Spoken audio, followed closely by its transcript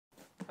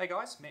Hey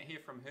guys, Matt here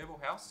from Herbal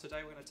House.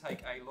 Today we're going to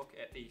take a look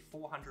at the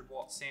 400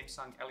 watt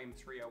Samsung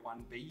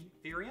LM301B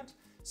variant.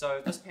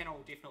 So this panel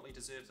definitely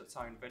deserves its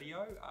own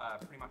video,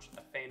 pretty much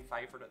a fan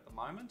favourite at the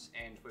moment,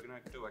 and we're going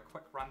to do a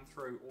quick run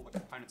through all the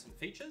components and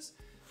features.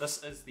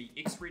 This is the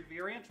X-Red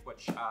variant,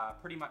 which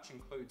pretty much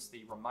includes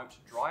the remote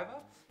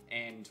driver,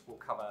 and we'll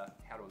cover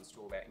how to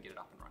install that and get it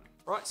up and running.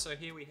 Right, so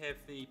here we have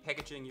the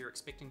packaging you're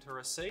expecting to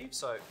receive.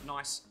 So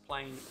nice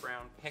plain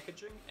brown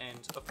packaging, and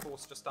of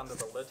course just under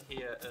the lid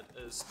here it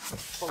is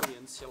fully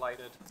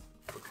insulated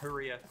for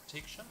courier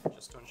protection,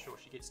 just to ensure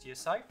she gets to you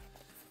safe.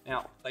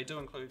 Now they do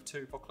include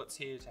two booklets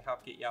here to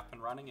help get you up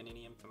and running and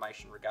any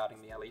information regarding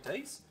the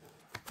LEDs.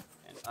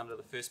 And under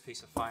the first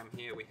piece of foam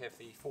here we have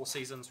the 4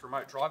 Seasons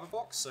remote driver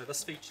box. So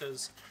this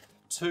features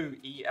two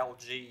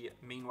ELG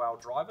Meanwell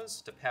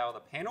drivers to power the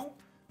panel.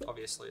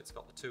 Obviously it's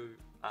got the two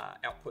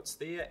outputs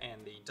there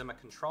and the dimmer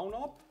control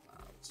knob.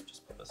 Let's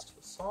just put this to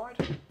the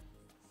side.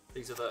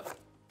 These are the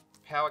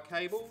power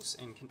cables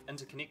and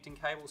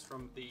interconnecting cables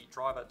from the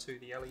driver to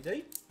the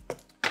LED.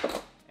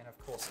 And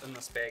of course in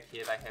this bag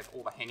here they have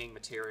all the hanging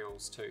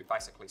materials to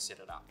basically set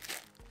it up.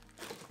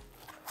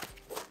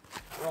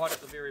 Right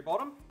at the very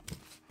bottom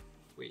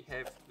we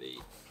have the,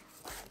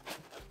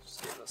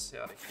 just get this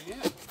out of here,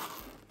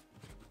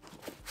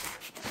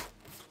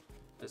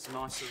 as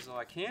nice as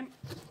I can,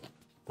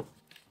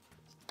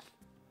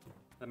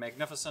 the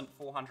magnificent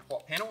 400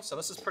 watt panel. So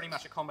this is pretty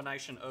much a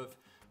combination of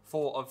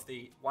 4 of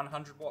the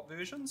 100 watt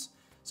versions.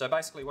 So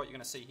basically what you're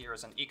going to see here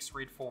is an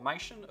X-Red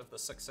formation of the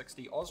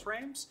 660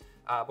 Osrams,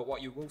 but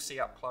what you will see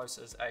up close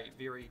is a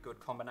very good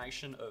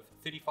combination of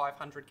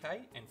 3500K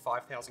and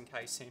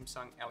 5000K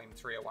Samsung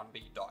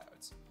LM301B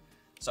diodes.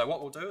 So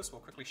what we'll do is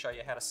we'll quickly show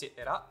you how to set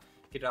that up,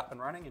 get it up and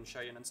running and show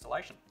you an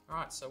installation.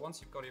 Alright, so once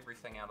you've got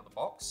everything out of the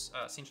box,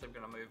 essentially we're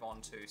going to move on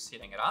to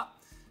setting it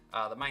up.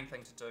 The main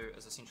thing to do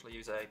is essentially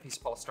use a piece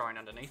of polystyrene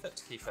underneath it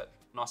to keep it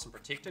nice and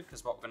protected,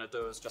 because what we're going to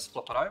do is just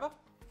flip it over.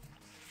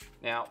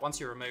 Now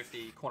once you remove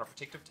the corner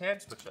protective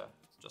tabs, which are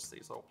just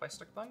these little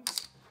plastic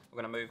things,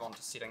 we're going to move on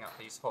to setting up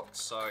these hooks.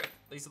 So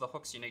these are the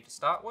hooks you need to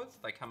start with.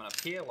 They come in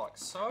a pair like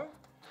so,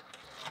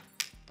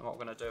 and what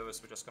we're going to do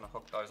is we're just going to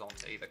hook those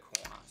onto either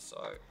corner.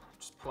 So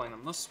just pulling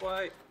them this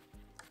way.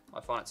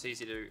 I find it's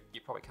easy to,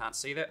 you probably can't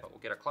see that, but we'll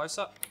get a close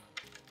up.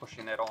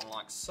 Pushing that on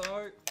like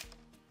so.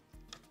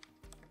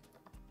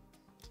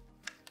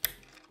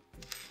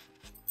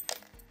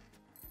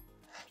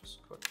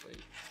 Quickly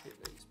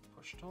get these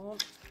pushed on.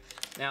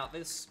 Now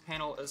this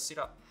panel is set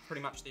up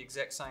pretty much the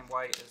exact same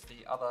way as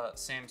the other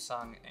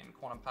Samsung and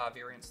Quantum Power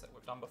variants that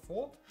we've done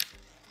before.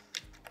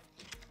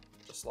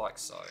 Just like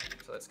so.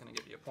 So that's going to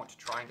give you a point to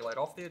triangulate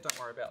off there. Don't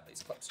worry about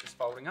these clips just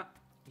folding up.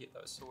 Get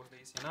those sorted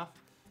easy enough.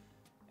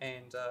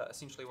 And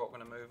essentially what we're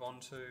going to move on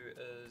to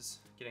is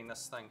getting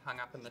this thing hung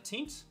up in the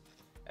tent,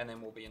 and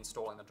then we'll be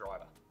installing the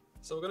driver.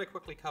 So we're going to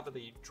quickly cover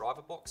the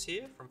driver box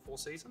here from 4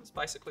 Seasons.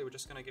 Basically we're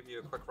just going to give you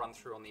a quick run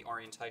through on the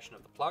orientation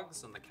of the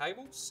plugs and the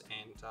cables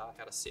and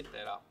how to set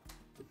that up.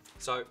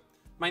 So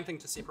main thing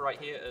to separate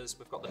here is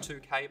we've got the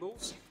 2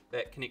 cables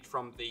that connect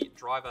from the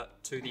driver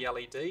to the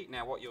LED.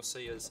 Now what you'll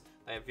see is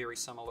they have very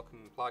similar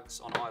looking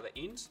plugs on either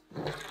end,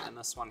 and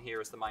this one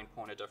here is the main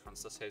point of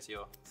difference. This has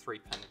your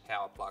 3-pin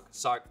power plug.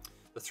 So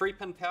the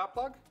 3-pin power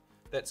plug,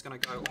 that's going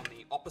to go on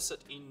the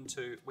opposite end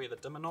to where the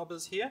dimmer knob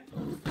is here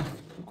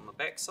on the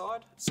back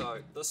side. So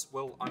this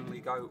will only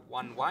go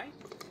one way,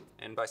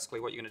 and basically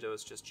what you're going to do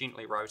is just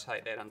gently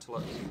rotate that until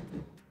it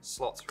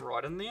slots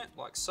right in there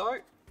like so,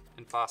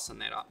 and fasten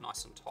that up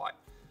nice and tight.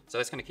 So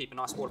that's going to keep a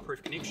nice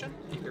waterproof connection,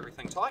 keep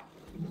everything tight.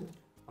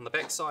 On the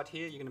back side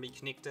here you're going to be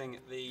connecting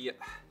the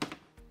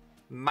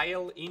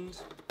male end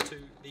to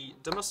the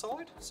dimmer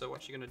side. So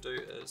what you're going to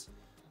do is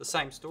the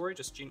same story,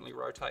 just gently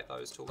rotate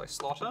those till they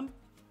slot in.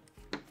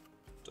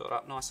 Do it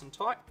up nice and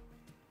tight.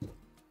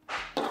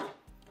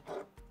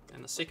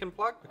 And the second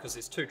plug, because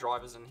there's 2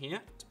 drivers in here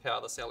to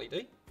power this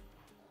LED,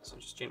 so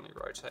just gently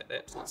rotate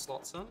that till it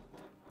slots in.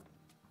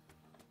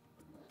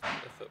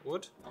 If it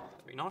would,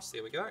 that'd be nice.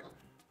 There we go.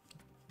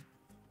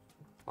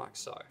 Like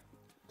so.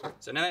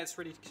 So now that's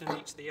ready to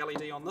connect to the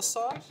LED on this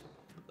side.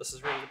 This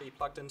is ready to be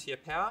plugged into your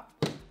power,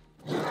 and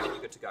you're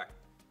good to go.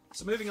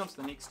 So moving on to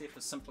the next step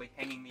is simply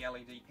hanging the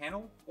LED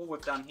panel. All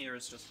we've done here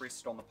is just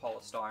rested on the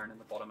polystyrene in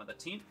the bottom of the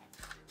tent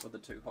with the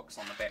 2 hooks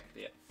on the back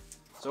there.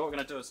 So what we're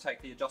going to do is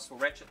take the adjustable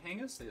ratchet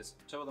hangers, there's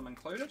 2 of them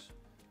included.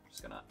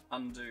 Just going to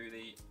undo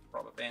the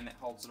rubber band that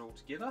holds it all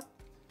together,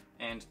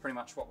 and pretty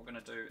much what we're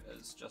going to do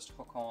is just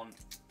hook on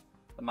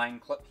the main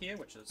clip here,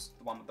 which is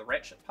the one with the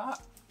ratchet part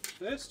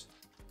first,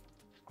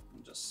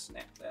 and just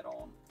snap that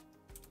on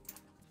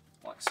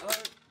like so.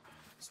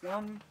 That's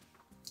one.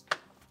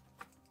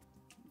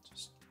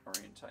 Just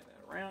orientate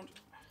that around.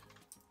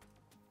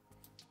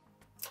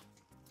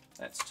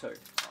 That's 2. Right,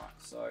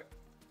 so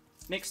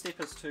next step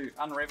is to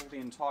unravel the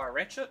entire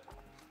ratchet.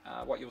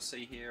 What you'll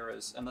see here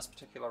is in this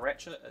particular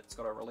ratchet, it's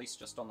got a release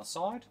just on the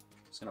side.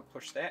 Just going to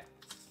push that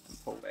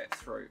and pull that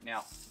through.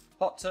 Now,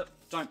 hot tip,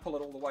 don't pull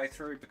it all the way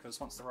through, because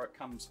once the rope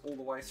comes all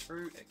the way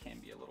through, it can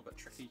be a little bit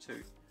tricky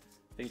to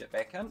feed it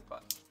back in,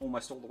 but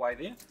almost all the way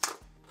there.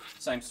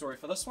 Same story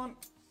for this one.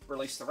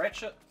 Release the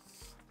ratchet,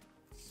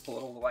 pull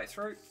it all the way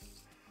through.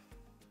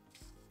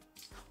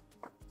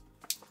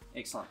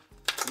 Excellent.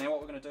 So now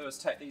what we're going to do is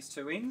take these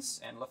two ends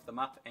and lift them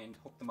up and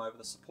hook them over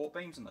the support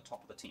beams in the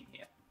top of the tent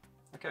here.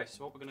 Okay,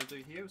 so what we're going to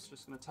do here is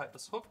just going to take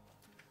this hook,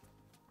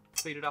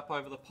 feed it up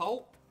over the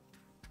pole,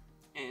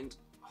 and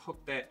hook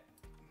that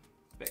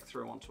back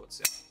through onto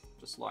itself,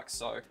 just like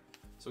so.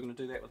 So we're going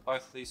to do that with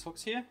both of these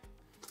hooks here.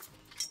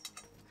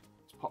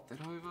 Just pop that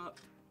over,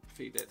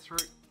 feed that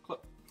through,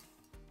 clip,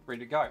 ready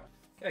to go.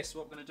 Okay, so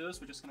what we're going to do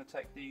is we're just going to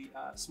take the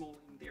small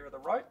end there of the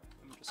rope,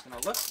 and we're just going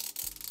to lift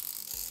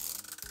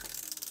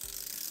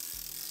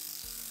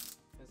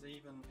as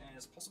even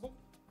as possible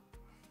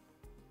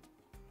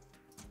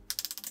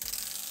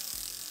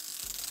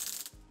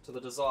to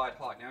the desired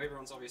height. Now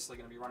everyone's obviously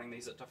going to be running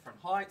these at different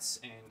heights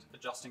and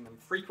adjusting them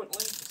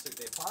frequently to suit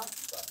their plant,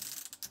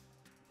 but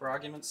for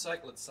argument's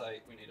sake, let's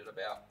say we need it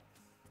about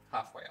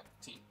halfway up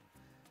the tent.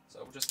 So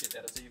we'll just get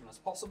that as even as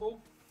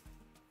possible.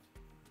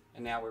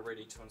 And now we're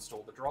ready to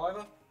install the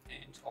driver,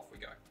 and off we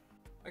go.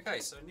 Okay,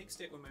 so next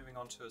step we're moving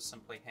on to is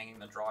simply hanging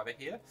the driver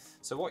here.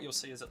 So what you'll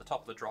see is at the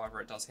top of the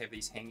driver it does have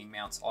these hanging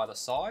mounts either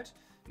side.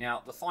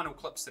 Now the final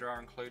clips that are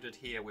included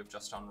here we've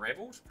just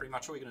unraveled. Pretty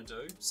much all you're going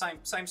to do,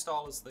 same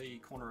style as the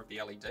corner of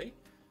the LED,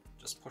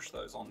 just push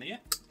those on there,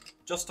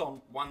 just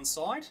on one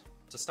side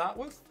to start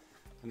with,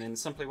 and then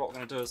simply what we're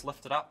going to do is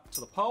lift it up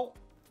to the pole,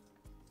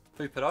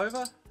 loop it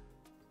over,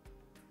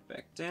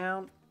 back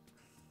down,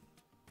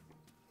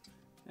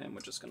 and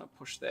we're just going to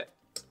push that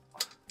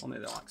on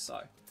there like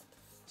so.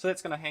 So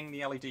that's going to hang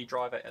the LED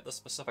driver at this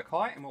specific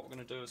height, and what we're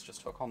going to do is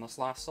just hook on this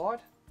last side.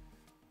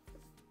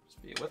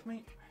 Just bear with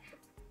me.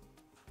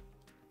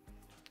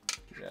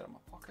 Get it out of my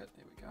pocket,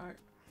 there we go.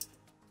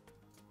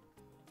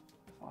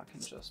 If I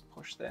can just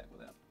push that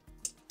without,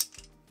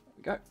 there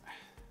we go.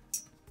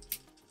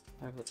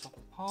 Over the top of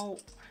the pole.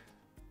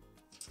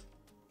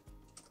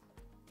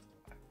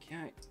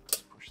 Okay,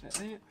 just push that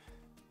there.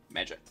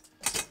 Magic.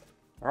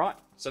 Alright,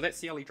 so that's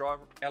the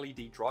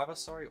LED driver,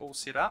 all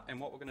set up, and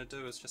what we're going to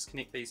do is just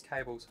connect these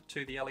cables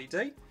to the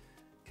LED,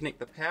 connect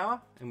the power,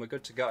 and we're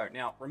good to go.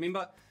 Now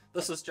remember,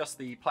 this is just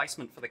the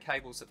placement for the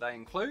cables that they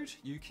include.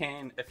 You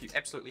can, if you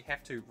absolutely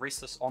have to,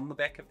 rest this on the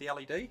back of the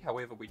LED,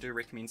 however we do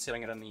recommend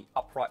setting it in the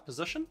upright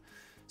position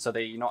so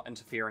that you're not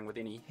interfering with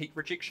any heat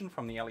rejection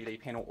from the LED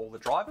panel or the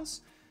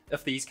drivers.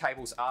 If these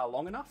cables are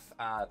long enough,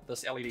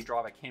 this LED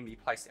driver can be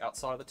placed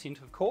outside of the tent,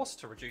 of course,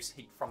 to reduce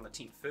heat from the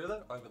tent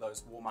further over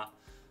those warmer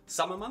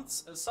summer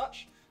months as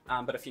such.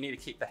 But if you need to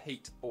keep the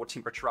heat or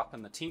temperature up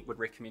in the tent, would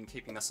recommend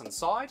keeping this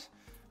inside.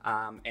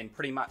 And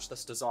pretty much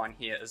this design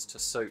here is to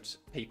suit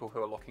people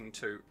who are looking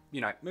to,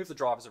 move the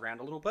drivers around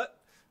a little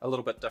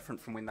bit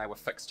different from when they were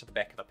fixed to the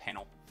back of the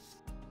panel.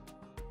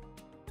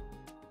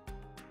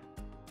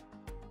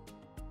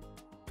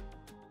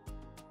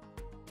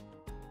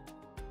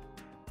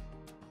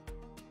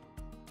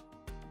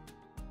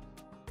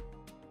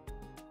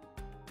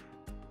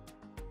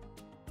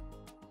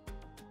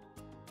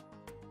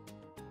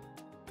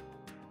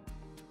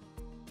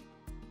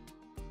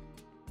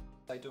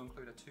 They do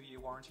include a 2-year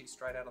warranty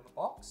straight out of the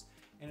box,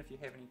 and if you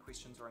have any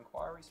questions or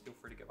inquiries, feel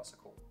free to give us a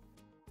call.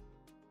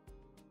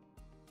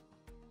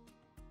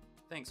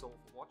 Thanks all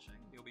for watching.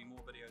 There'll be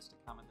more videos to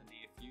come in the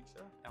near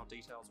future. Our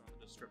details are in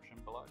the description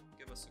below.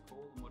 Give us a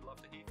call and we'd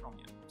love to hear from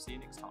you. See you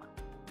next time.